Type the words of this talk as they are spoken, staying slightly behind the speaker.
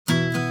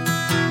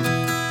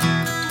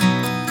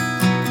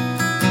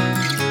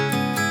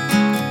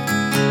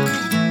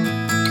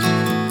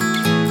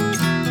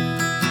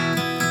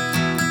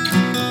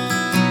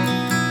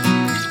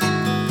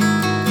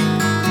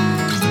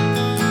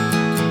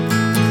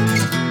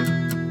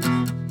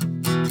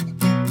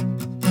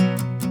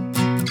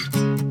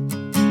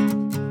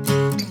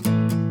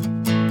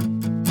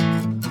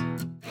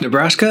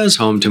Nebraska is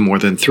home to more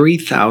than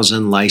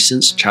 3,000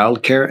 licensed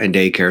childcare and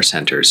daycare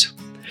centers.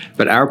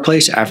 But Our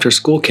Place After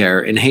School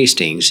Care in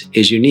Hastings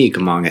is unique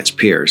among its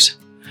peers.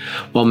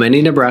 While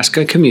many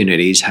Nebraska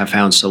communities have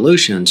found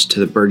solutions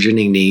to the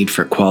burgeoning need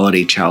for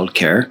quality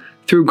childcare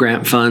through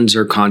grant funds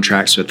or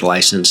contracts with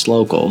licensed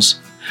locals,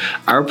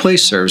 Our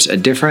Place serves a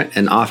different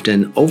and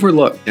often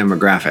overlooked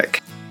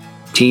demographic: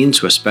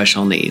 teens with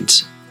special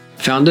needs.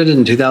 Founded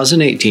in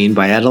 2018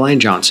 by Adeline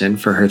Johnson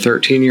for her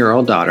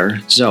 13-year-old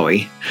daughter,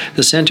 Zoe,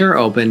 the center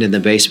opened in the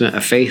basement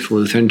of Faith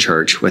Lutheran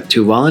Church with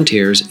 2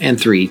 volunteers and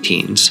 3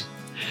 teens.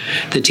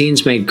 The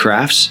teens made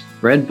crafts,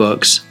 read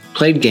books,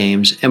 played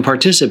games, and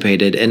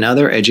participated in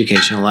other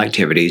educational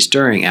activities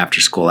during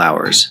after-school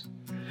hours.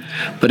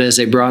 But as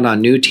they brought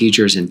on new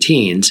teachers and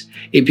teens,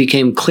 it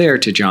became clear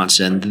to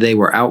Johnson that they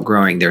were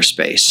outgrowing their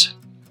space.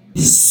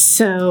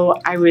 So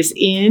I was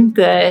in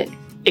the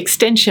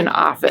extension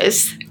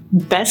office,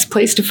 best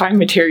place to find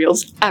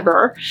materials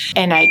ever,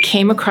 and I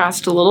came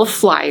across a little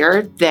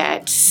flyer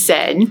that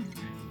said,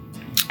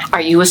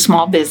 "Are you a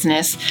small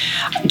business?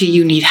 Do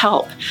you need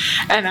help?"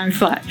 And I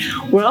thought,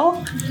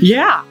 well,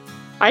 yeah,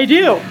 I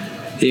do.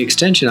 The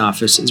Extension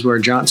Office is where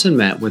Johnson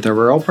met with a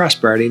Rural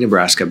Prosperity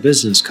Nebraska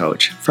business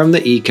coach from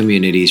the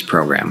eCommunities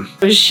program.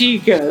 She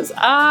goes,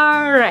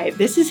 "All right,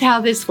 this is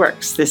how this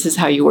works. This is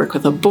how you work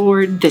with a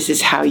board. This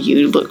is how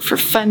you look for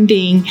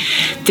funding.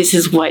 This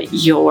is what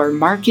your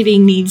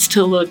marketing needs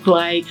to look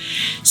like."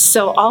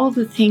 So all of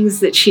the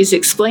things that she's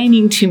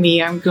explaining to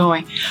me, I'm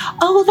going,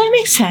 "Oh, well, that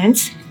makes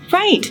sense.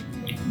 Right.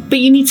 But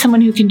you need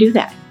someone who can do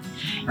that.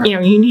 You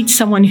need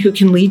someone who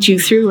can lead you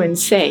through and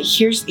say,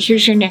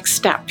 here's your next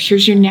step.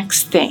 Here's your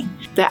next thing."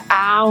 The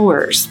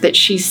hours that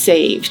she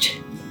saved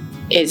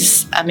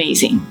is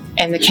amazing.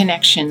 And the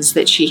connections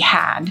that she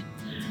had,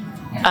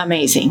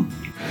 amazing.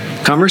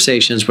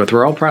 Conversations with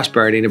Rural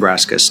Prosperity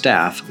Nebraska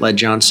staff led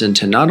Johnson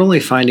to not only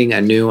finding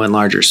a new and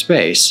larger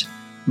space,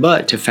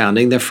 but to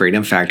founding the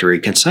Freedom Factory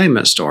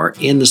consignment store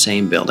in the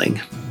same building.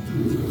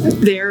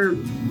 Their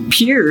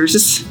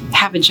peers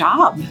have a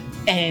job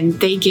and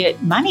they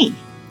get money,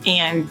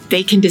 and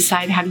they can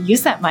decide how to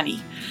use that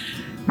money.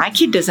 My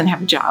kid doesn't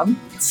have a job,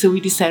 so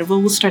we decided,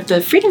 well, we'll start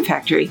the Freedom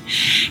Factory,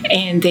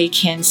 and they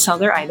can sell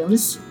their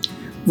items.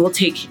 We'll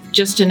take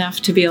just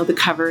enough to be able to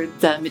cover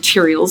the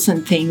materials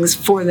and things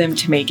for them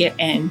to make it,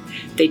 and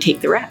they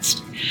take the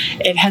rest.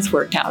 It has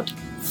worked out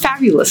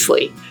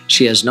fabulously.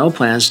 She has no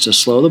plans to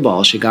slow the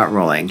ball she got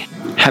rolling,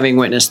 having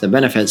witnessed the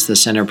benefits the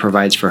center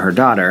provides for her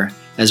daughter,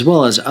 as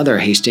well as other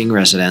Hastings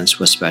residents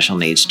with special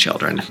needs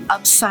children.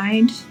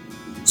 Upside,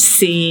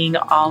 seeing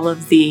all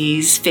of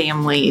these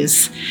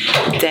families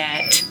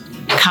that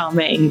come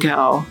and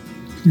go,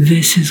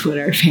 "This is what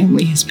our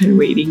family has been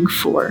waiting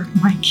for.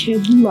 My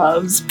kid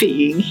loves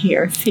being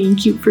here.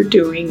 Thank you for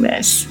doing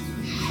this."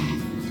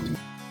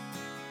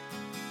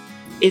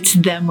 It's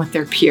them with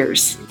their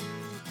peers.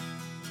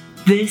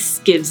 This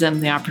gives them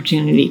the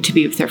opportunity to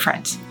be with their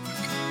friends.